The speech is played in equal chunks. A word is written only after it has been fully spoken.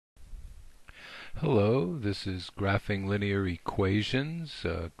Hello, this is Graphing Linear Equations,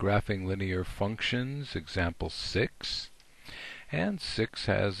 Graphing Linear Functions, example 6. And 6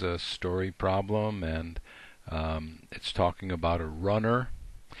 has a story problem, and it's talking about a runner,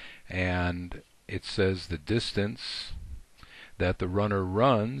 and it says the distance that the runner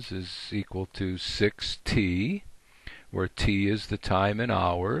runs is equal to 6t, where t is the time in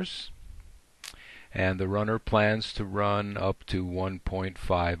hours, and the runner plans to run up to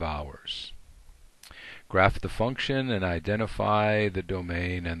 1.5 hours. Graph the function and identify the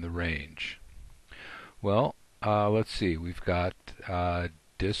domain and the range. Well, let's see. We've got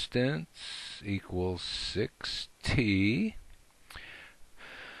distance equals 6t.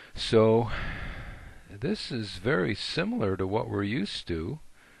 So this is very similar to what we're used to.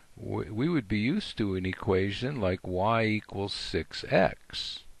 We would be used to an equation like y equals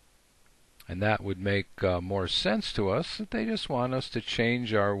 6x. And that would make more sense to us, that they just want us to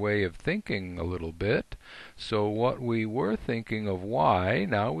change our way of thinking a little bit. So what we were thinking of y,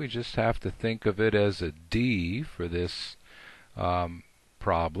 now we just have to think of it as a d for this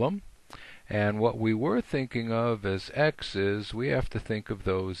problem. And what we were thinking of as x's, we have to think of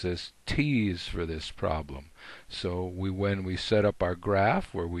those as t's for this problem. So when we set up our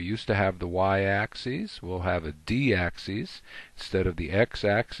graph, where we used to have the y-axis, we'll have a d-axis. Instead of the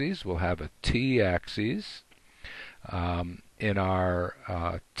x-axis, we'll have a t-axis. In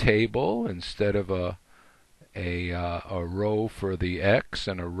our table, instead of a row for the x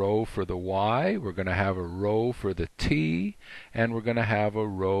and a row for the y, we're going to have a row for the t, and we're going to have a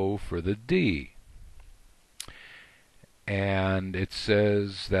row for the d. And it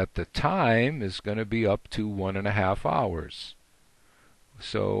says that the time is going to be up to 1.5 hours.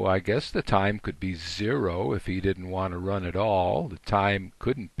 So I guess the time could be 0 if he didn't want to run at all. The time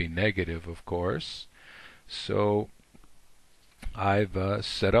couldn't be negative, of course. So I've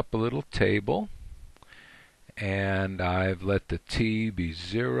set up a little table, and I've let the t be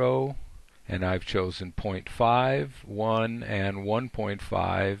 0, and I've chosen 0.5, 1, and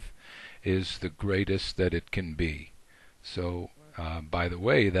 1.5 is the greatest that it can be. So, by the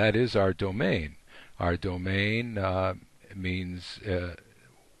way, that is our domain. Our domain means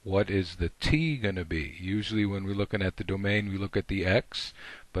what is the t going to be? Usually when we're looking at the domain, we look at the x,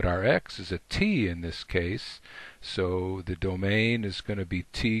 but our x is a t in this case. So the domain is going to be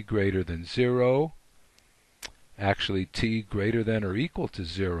t greater than 0, actually t greater than or equal to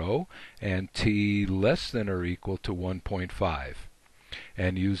 0, and t less than or equal to 1.5.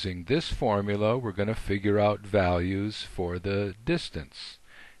 And using this formula, we're going to figure out values for the distance.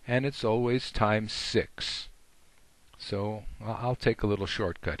 And it's always times 6. So I'll take a little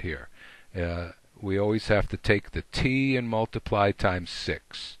shortcut here. We always have to take the t and multiply times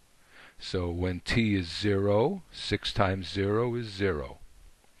 6. So when t is 0, 6 times 0 is 0.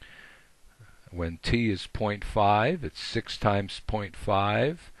 When t is 0.5, it's 6 times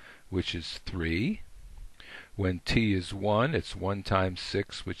 0.5, which is 3. When t is 1, it's 1 times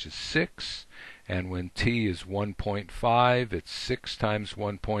 6, which is 6. And when t is 1.5, it's 6 times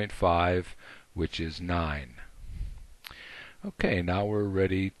 1.5, which is 9. Okay, now we're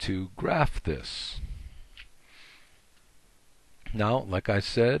ready to graph this. Now, like I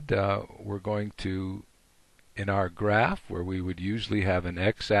said, we're going to, in our graph, where we would usually have an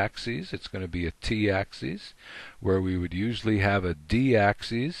x-axis, it's going to be a t-axis. Where we would usually have a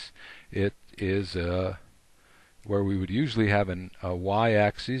d-axis, it is where we would usually have a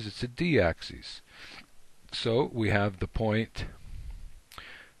y-axis, it's a d-axis. So we have the point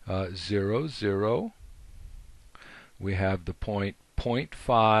 0, 0. We have the point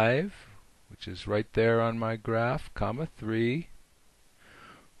 0.5, which is right there on my graph, comma 3,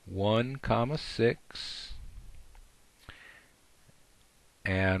 1, comma 6,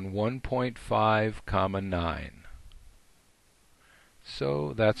 and 1.5, comma 9.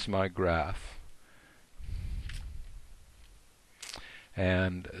 So that's my graph.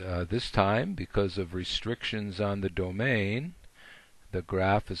 And this time, because of restrictions on the domain, the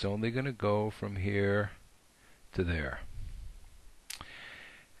graph is only going to go from here to there.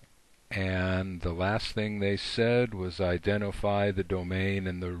 And the last thing they said was identify the domain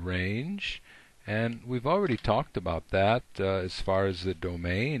and the range. And we've already talked about that as far as the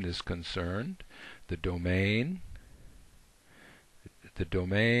domain is concerned. The domain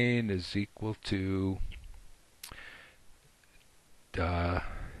is equal to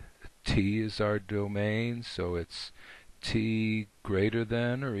t is our domain, so it's t greater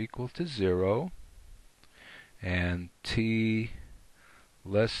than or equal to 0, and t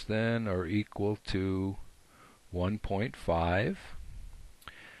less than or equal to 1.5.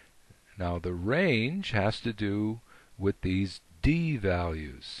 Now the range has to do with these d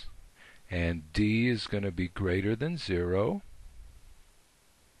values, and d is going to be greater than 0,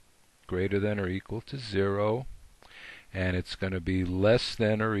 greater than or equal to 0, and it's going to be less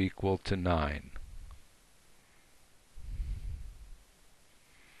than or equal to 9.